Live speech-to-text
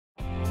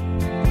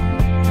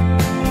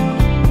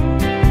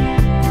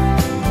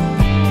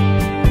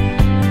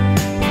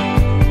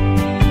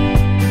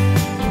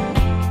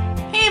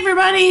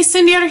everybody,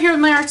 Cindy out here with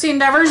my artsy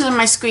endeavors and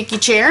my squeaky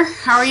chair.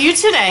 How are you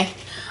today?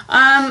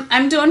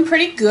 I'm doing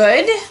pretty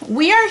good.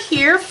 We are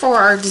here for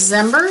our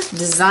December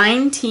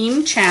Design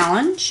Team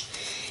Challenge,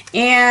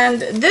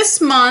 and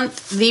this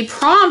month the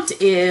prompt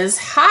is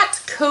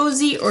hot,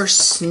 cozy, or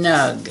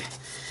snug.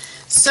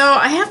 So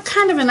I have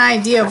kind of an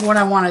idea of what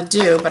I want to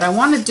do, but I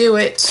want to do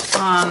it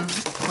on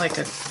like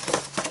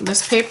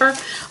this paper.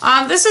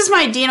 This is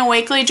my Dina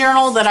Wakley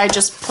journal that I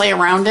just play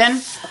around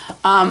in.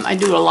 I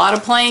do a lot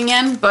of playing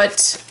in,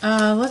 but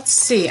let's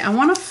see. I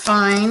want to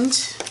find,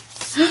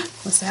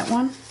 what's that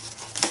one?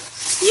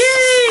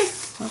 Yay!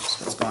 Oops,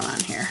 what's going on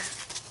here?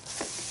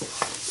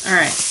 All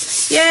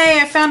right. Yay,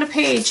 I found a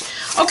page.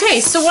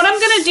 Okay, so what I'm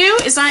going to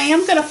do is I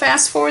am going to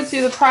fast forward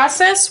through the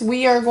process.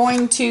 We are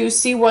going to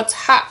see what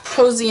hot,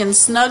 cozy, and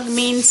snug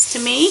means to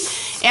me,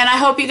 and I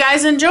hope you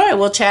guys enjoy.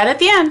 We'll chat at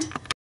the end.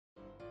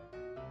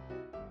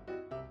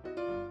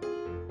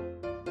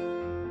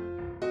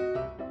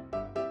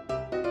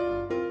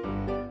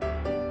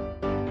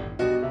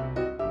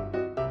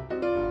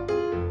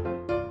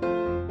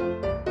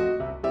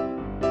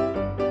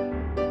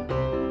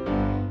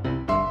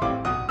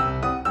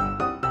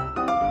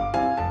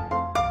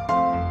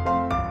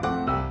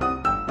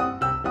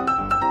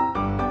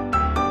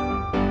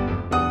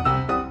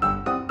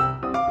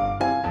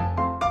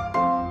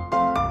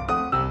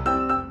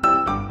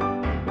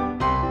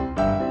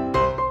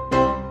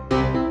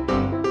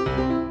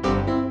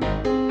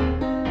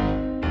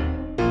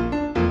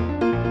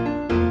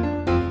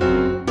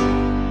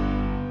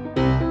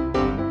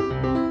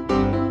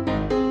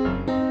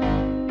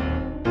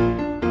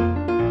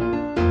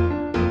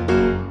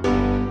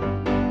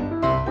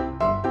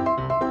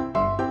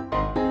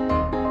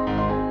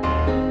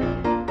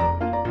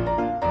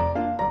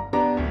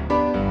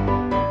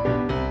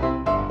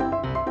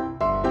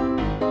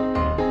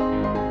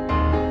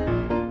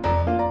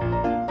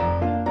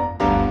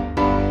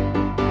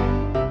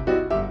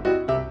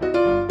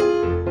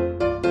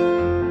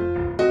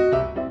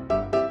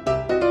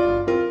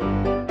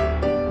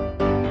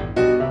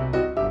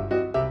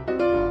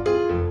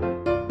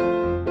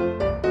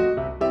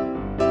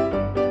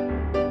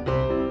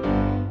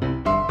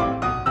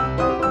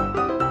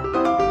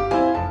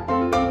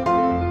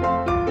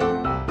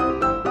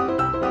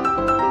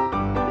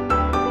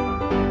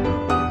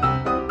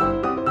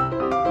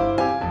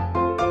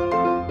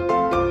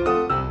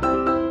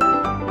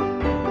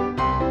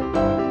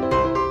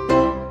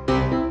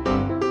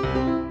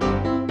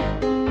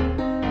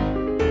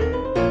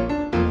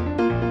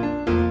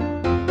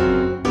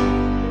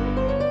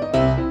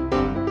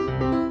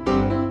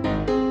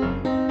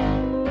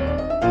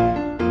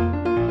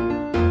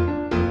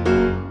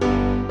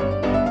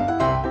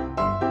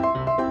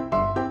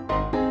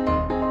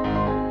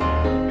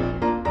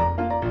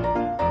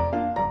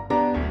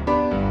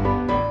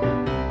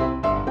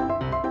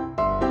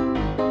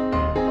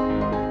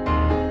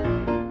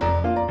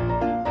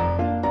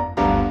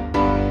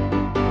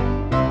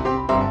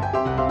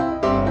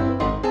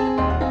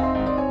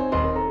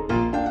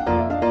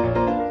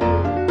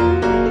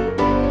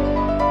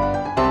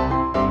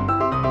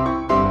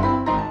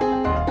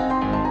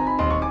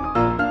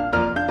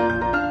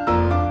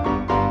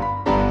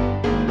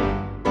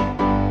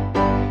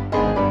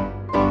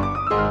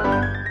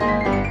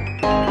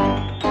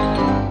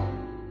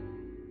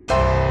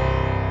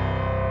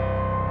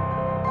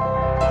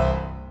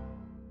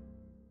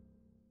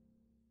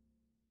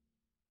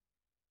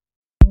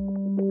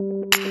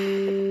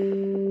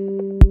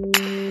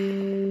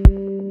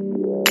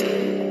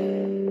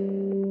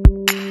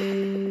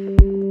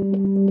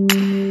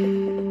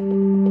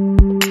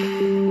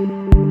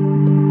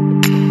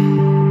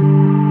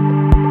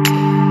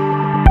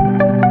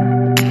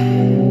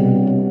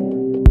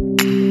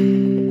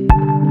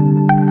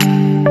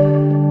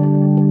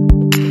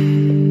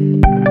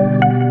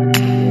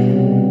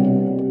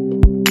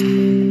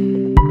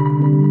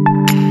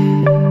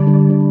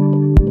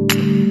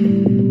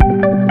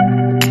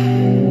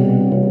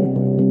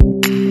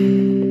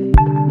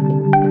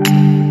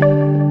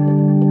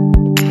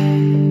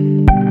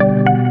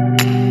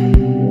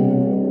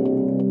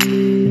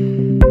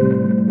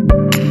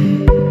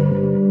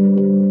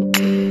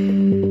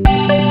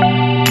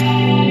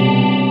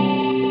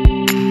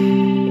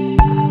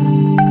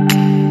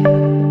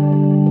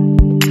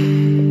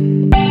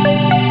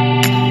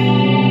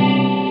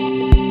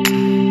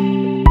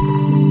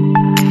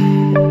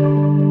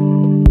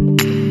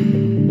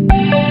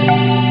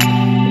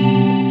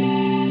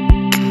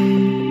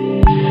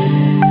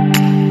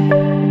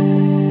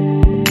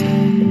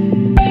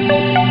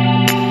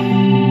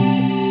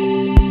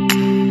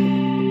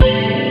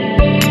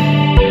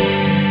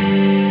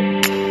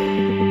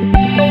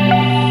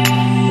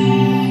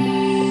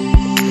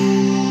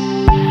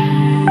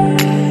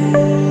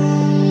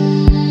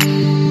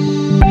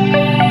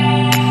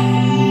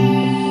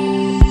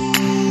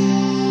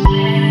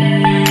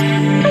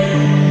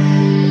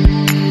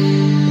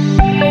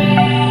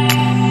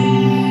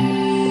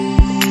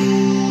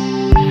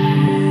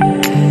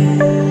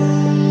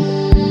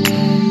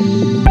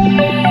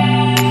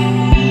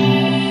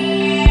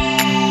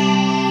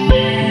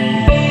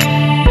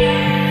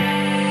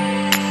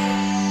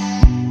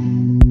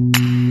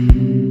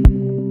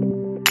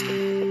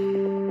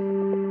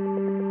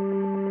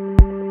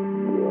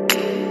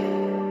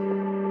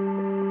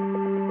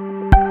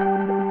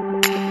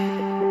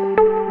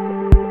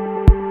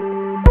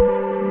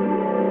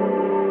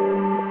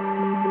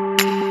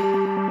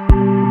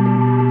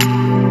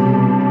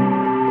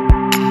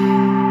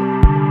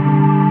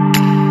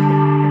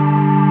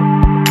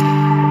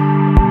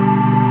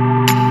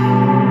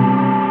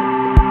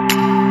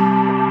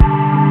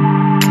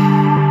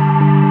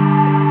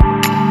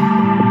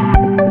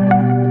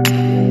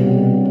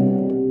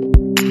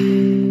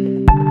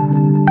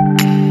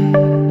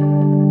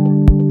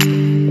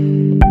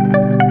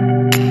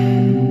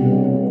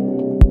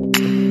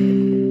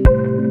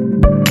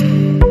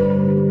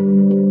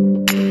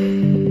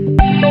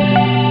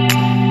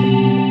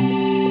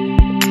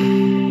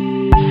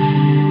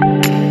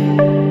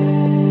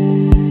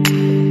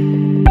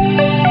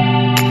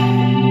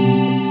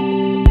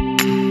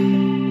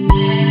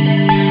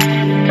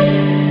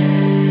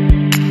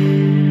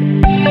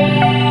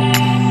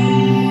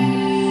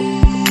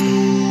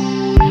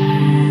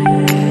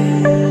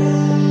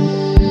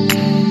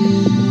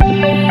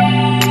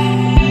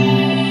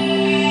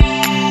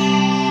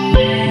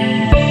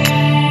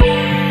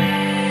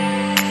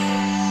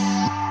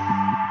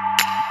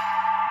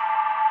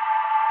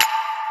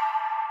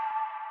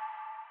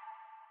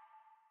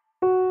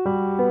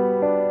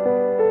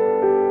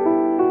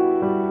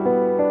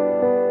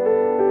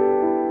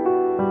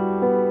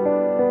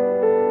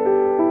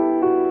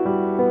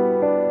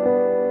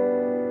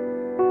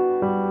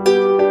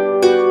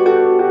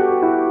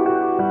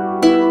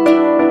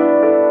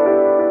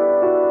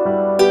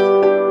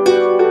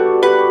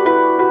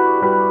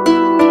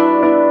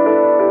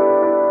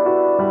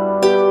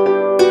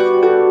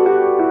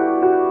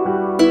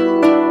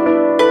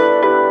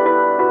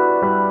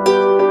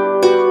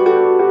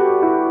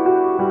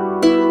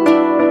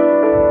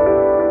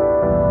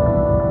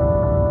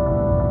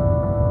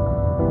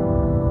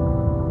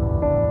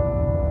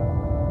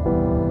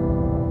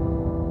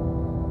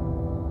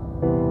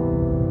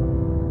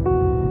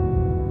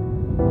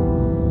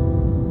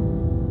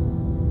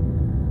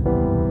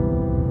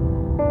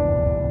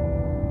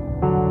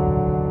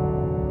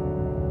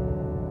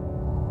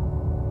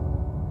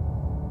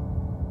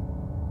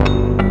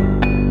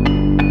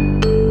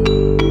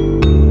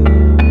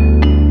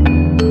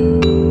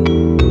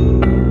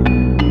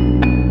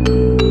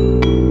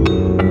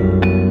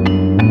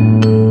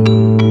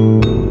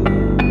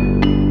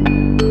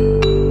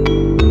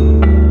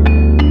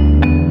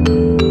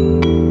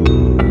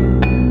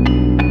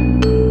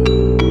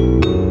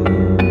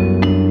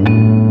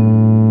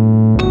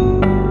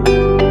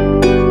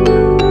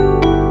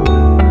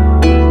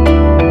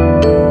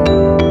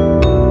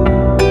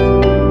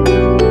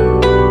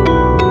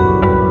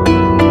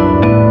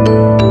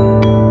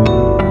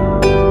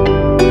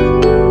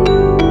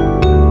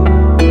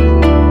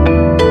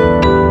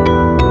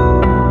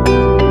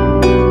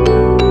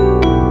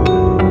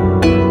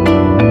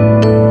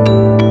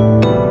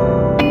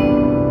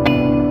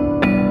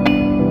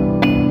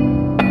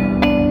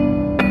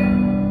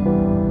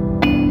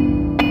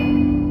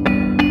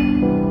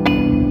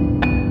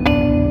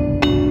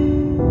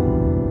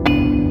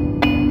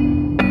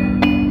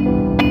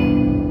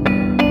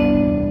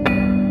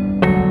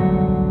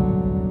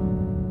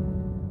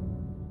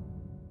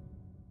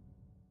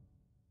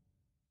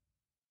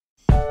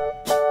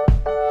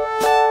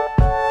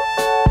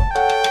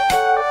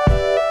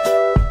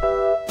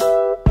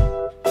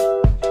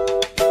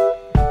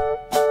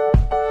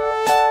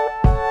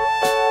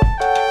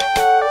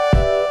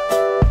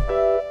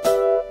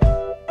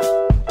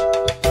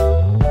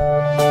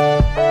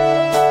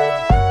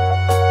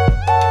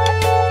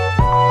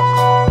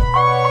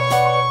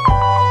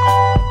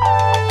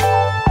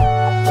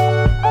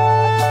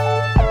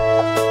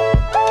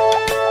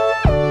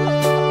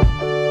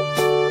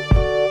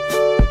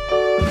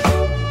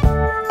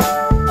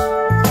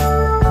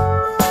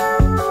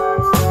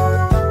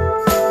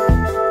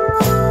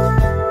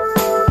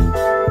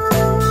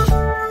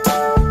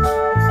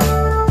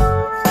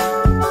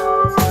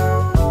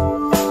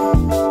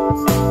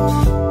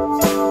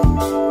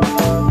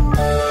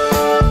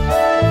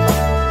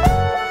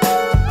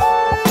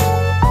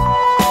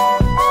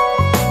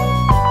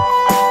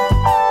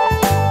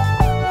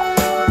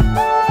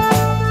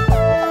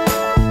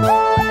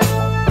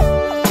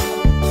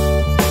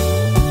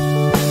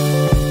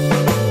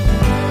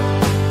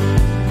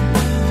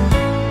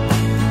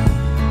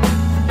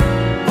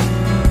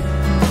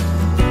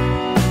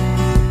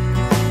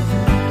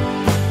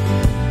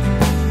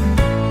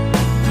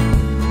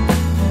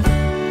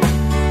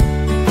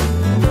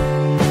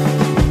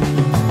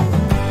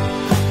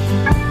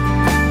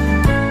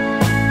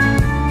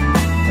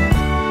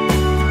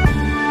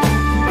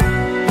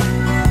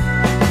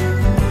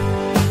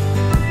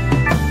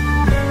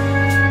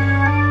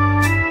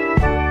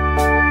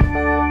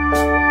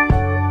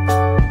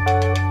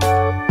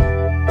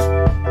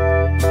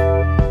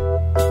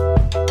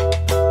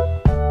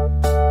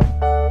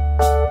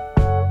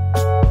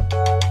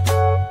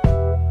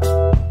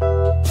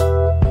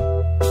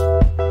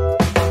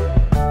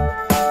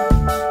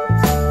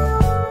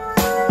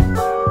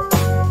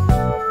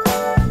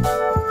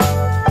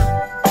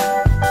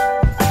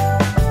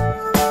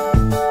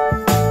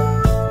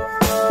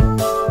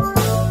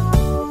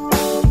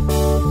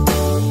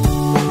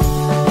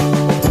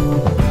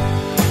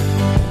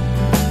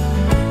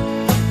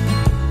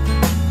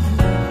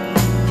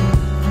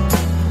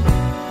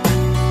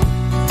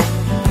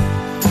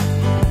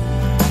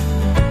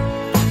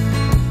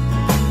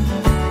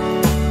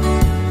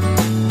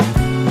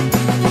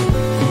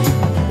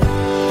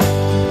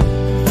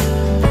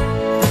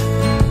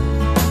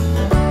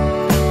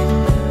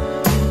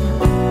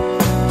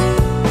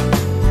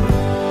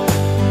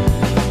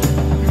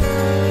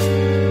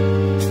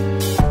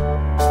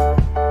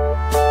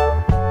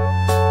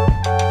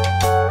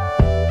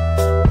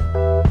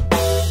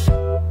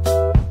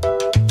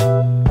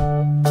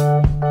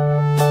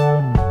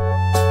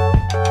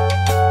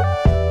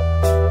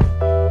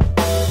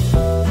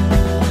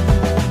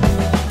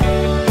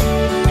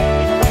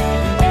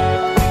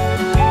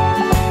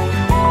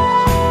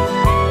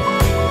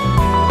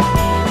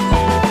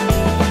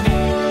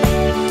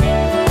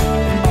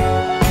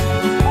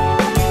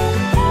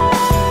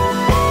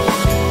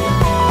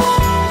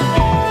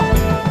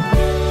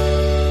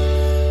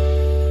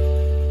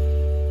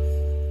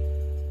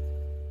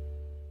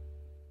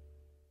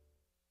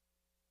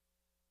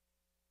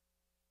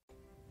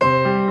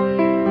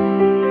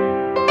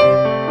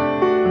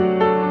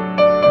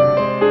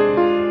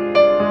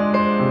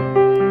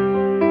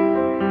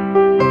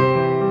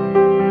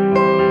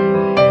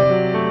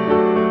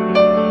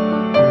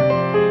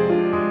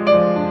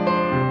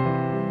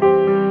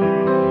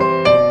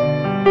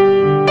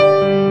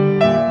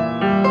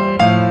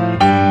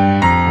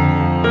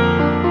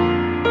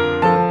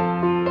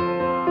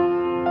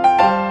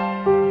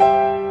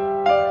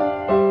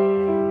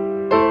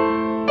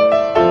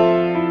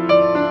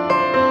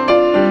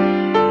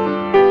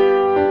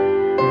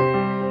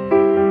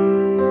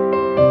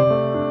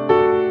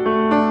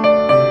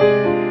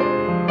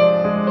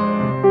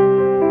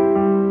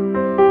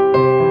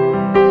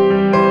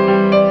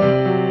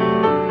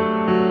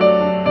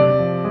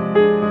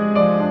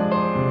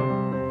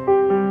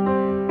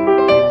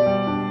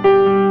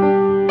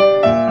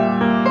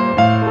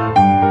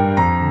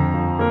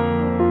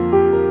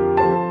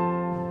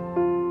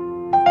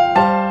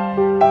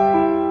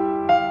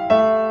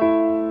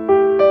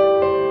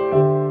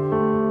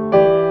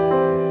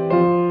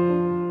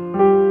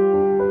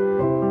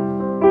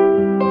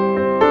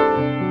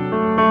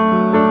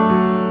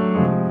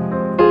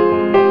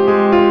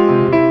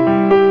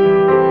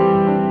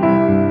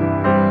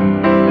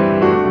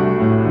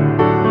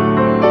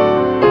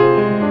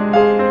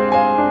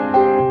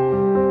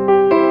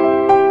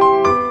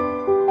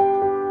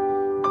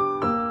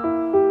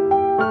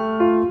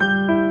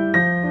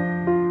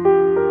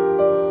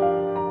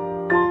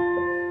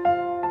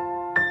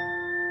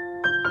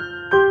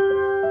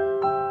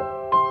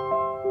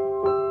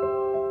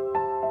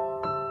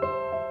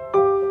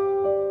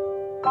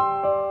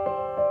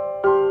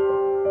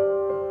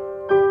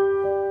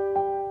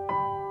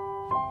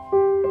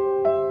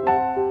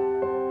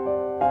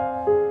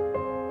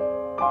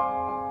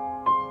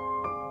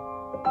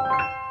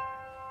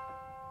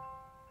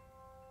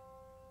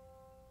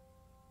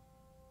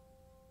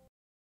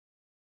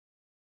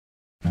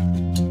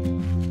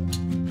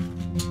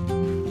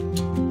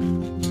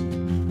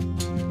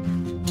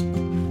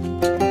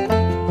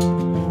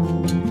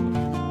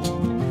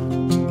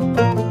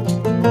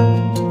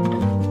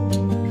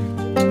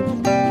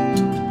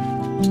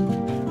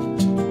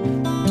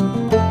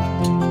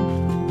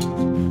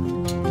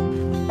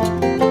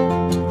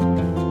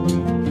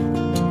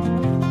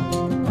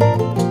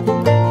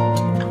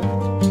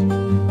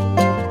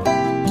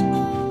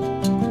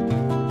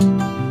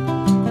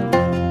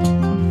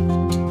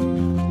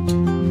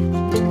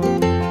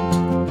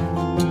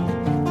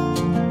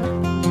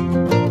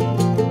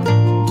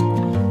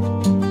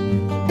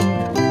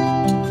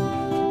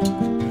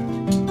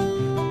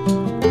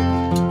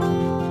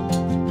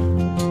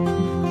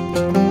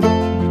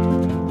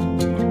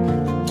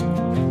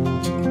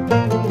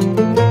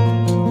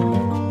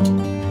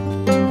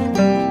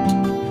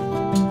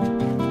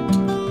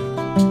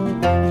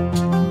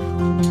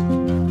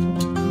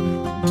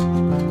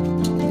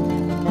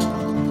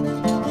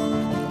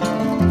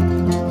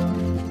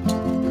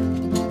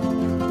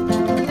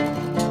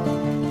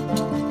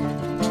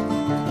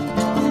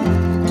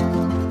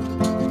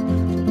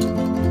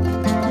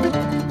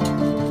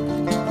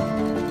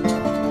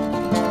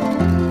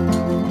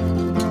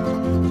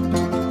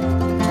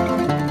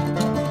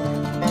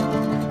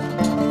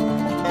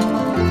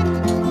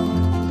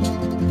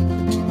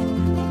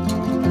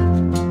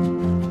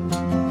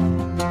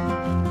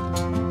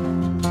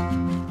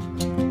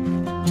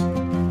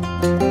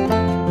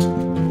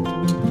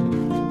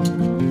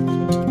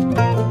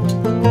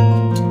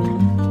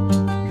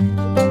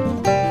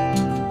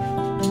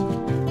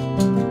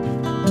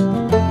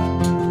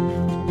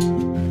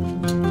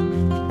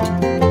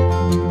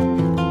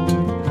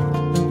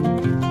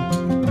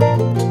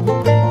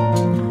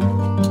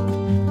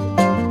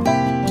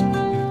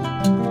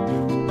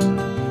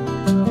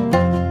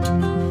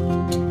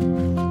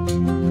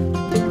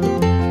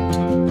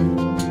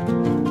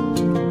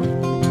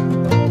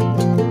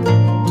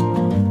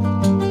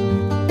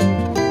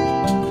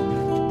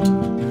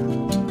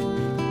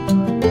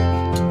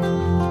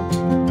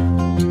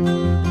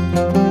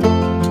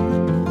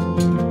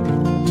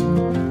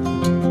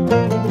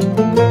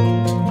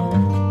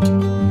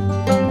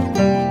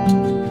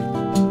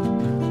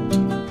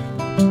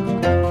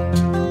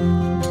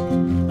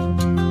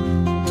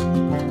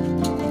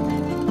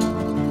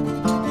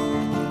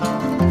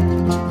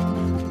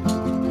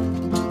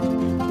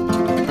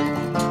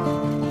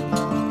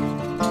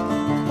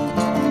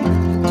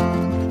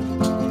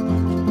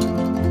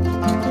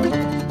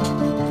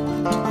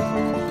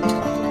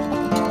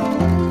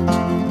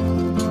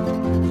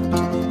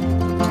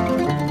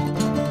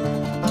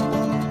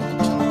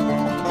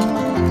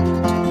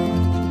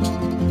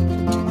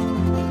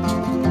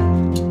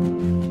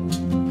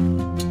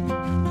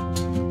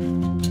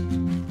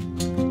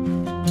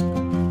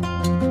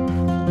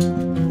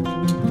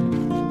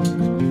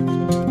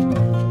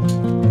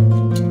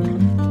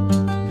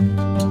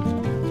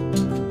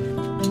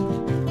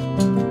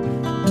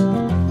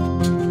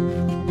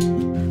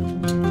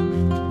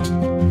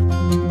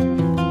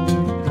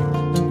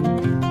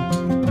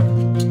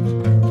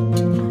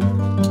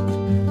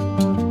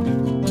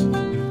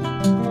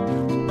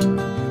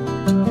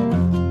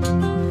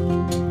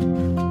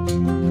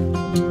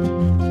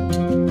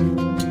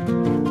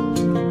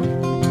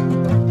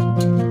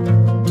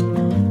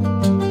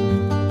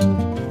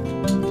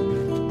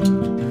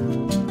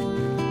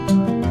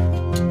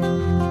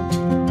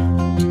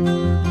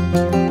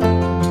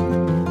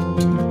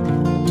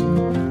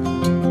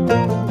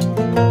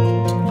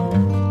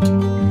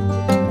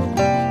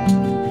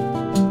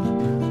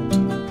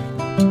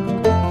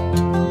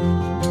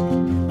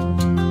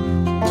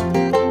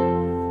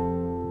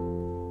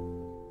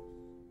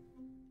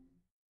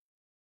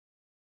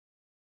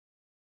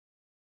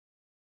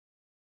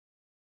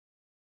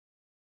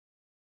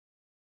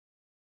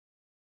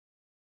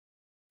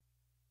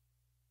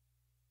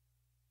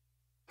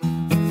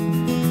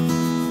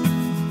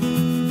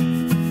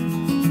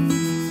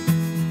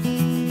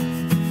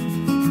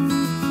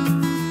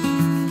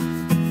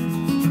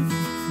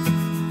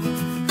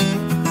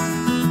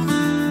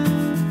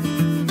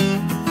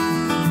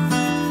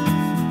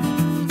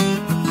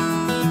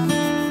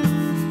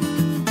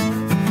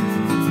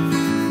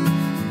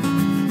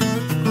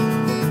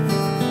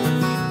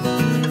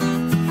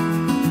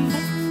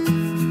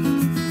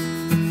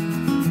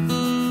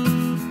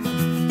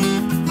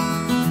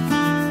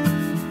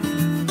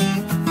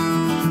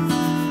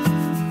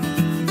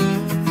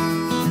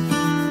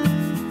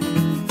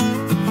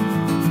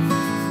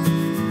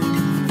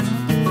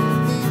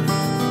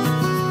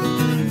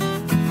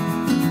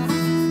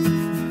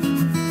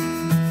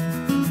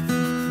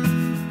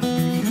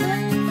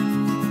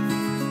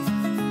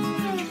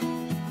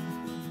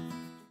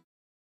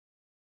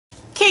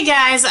 Okay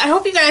guys, I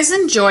hope you guys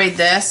enjoyed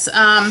this.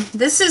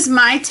 This is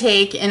my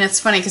take, and it's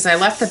funny because I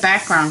left the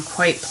background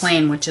quite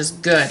plain, which is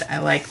good. I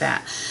like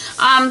that.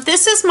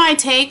 This is my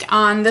take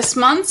on this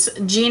month's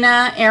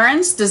Gina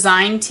Ahrens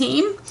design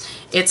team.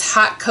 It's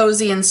hot,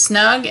 cozy, and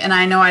snug, and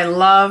I know I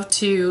love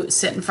to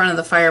sit in front of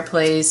the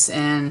fireplace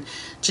and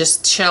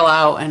just chill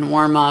out and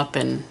warm up,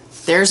 and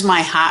there's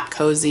my hot,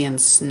 cozy,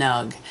 and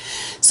snug.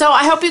 So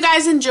I hope you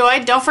guys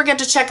enjoyed. Don't forget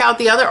to check out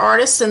the other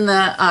artists in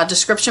the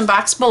description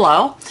box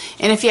below.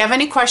 And if you have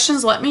any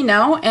questions, let me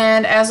know.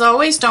 And as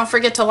always, don't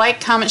forget to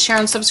like, comment, share,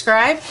 and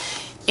subscribe.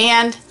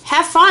 And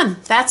have fun.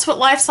 That's what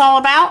life's all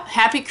about.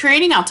 Happy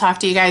creating. I'll talk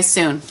to you guys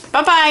soon.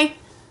 Bye-bye.